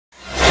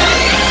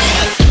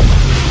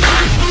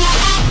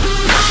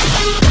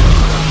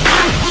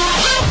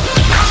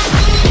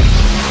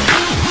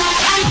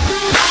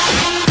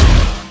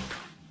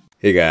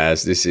Hey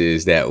guys, this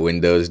is that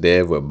Windows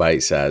Dev with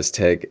Bite Size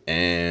Tech,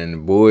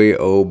 and boy,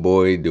 oh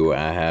boy, do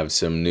I have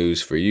some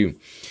news for you.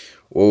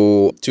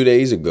 Well, 2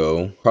 days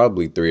ago,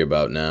 probably three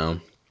about now,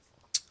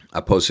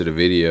 I posted a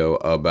video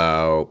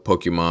about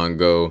Pokemon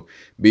Go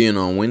being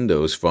on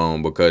Windows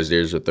Phone because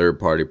there's a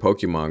third-party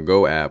Pokemon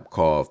Go app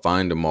called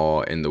Find 'em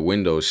All in the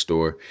Windows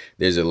Store.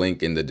 There's a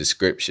link in the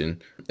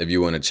description if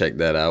you want to check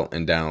that out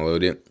and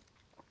download it.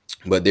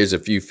 But there's a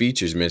few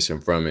features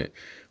missing from it.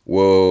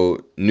 Well,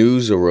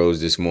 news arose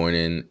this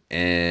morning,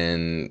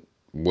 and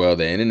well,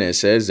 the internet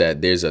says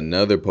that there's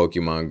another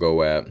Pokemon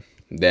Go app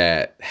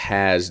that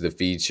has the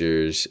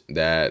features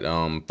that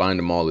Find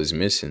 'em All is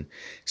missing.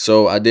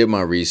 So I did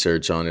my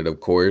research on it, of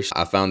course.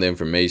 I found the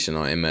information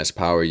on MS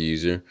Power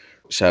User.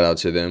 Shout out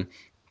to them.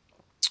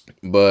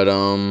 But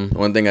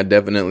one thing I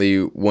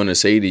definitely want to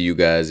say to you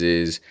guys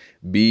is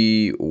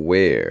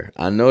beware.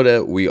 I know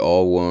that we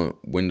all want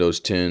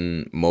Windows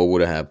 10 mobile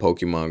to have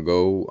Pokemon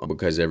Go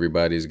because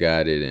everybody's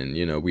got it,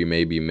 and we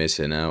may be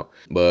missing out.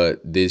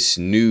 But this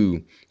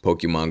new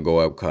Pokemon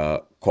Go app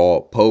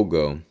called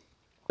Pogo,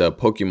 the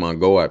Pokemon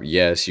Go app,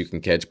 yes, you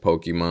can catch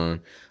Pokemon.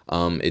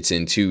 It's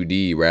in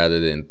 2D rather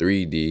than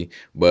 3D,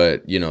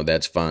 but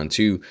that's fine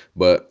too.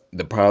 But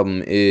the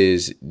problem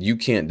is you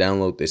can't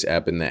download this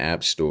app in the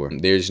App Store.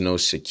 There's no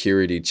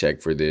security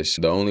check for this.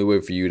 The only way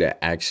for you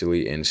to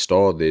actually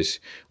install this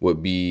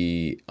would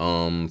be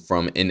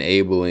from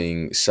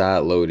enabling side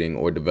loading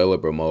or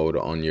developer mode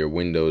on your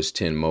Windows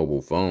 10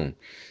 mobile phone.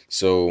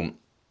 So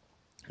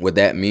what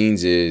that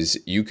means is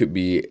you could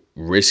be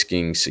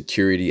risking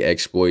security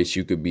exploits.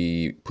 You could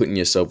be putting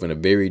yourself in a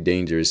very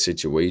dangerous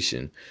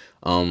situation.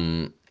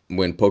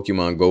 When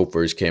Pokemon Go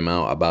first came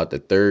out, about the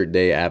third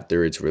day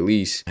after its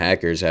release,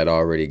 hackers had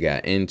already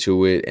got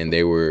into it, and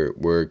they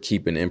were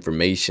keeping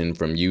information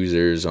from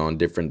users on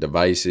different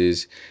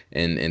devices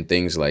and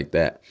things like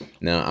that.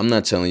 Now, I'm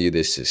not telling you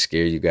this to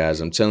scare you guys.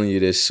 I'm telling you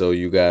this so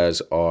you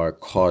guys are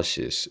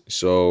cautious.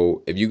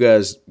 So if you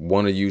guys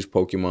want to use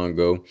Pokemon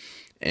Go,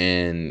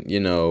 and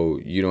you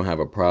don't have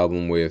a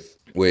problem with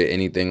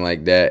anything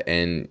like that,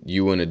 and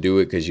you want to do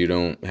it because you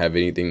don't have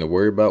anything to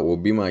worry about, well,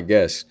 be my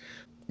guest.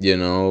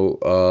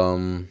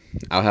 I'll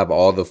have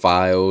all the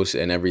files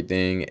and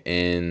everything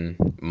in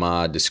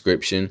my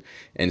description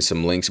and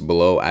some links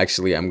below.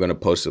 Actually, I'm going to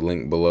post a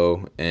link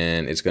below,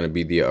 and it's going to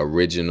be the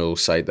original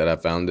site that I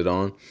found it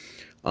on.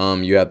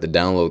 You have to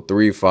download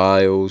 3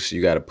 files.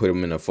 You got to put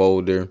them in a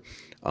folder.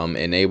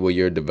 Enable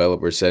your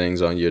developer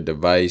settings on your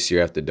device. You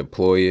have to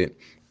deploy it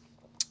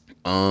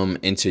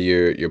into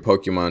your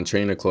Pokemon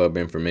Trainer Club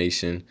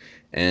information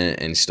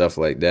and stuff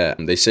like that.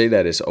 They say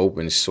that it's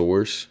open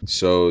source,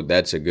 so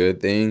that's a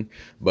good thing.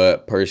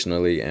 But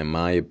personally, in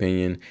my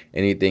opinion,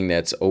 anything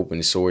that's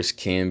open source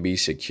can be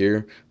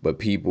secure, but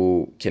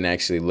people can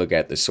actually look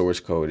at the source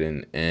code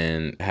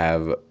and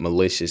have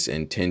malicious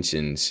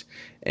intentions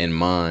in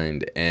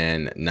mind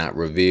and not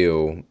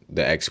reveal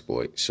the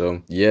exploit.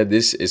 So yeah,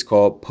 this is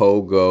called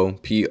Pogo,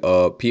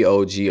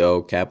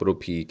 Pogo, capital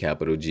P,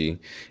 capital G.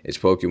 It's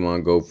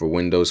Pokemon Go for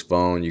Windows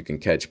Phone. You can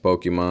catch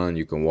Pokemon,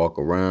 you can walk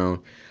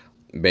around.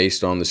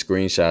 Based on the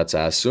screenshots,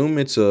 I assume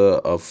it's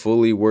a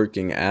fully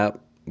working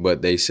app,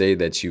 but they say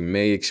that you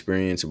may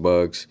experience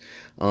bugs.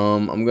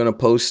 I'm gonna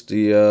post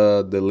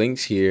the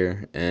links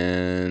here,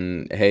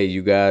 and hey,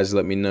 you guys,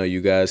 let me know.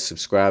 You guys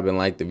subscribe and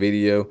like the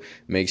video.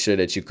 Make sure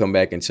that you come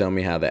back and tell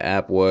me how the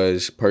app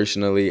was.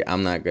 Personally,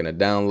 I'm not gonna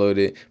download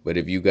it, but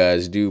if you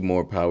guys do,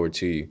 more power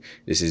to you.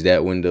 This is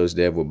that Windows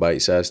Dev with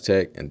Bite Size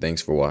Tech, and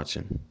thanks for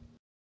watching.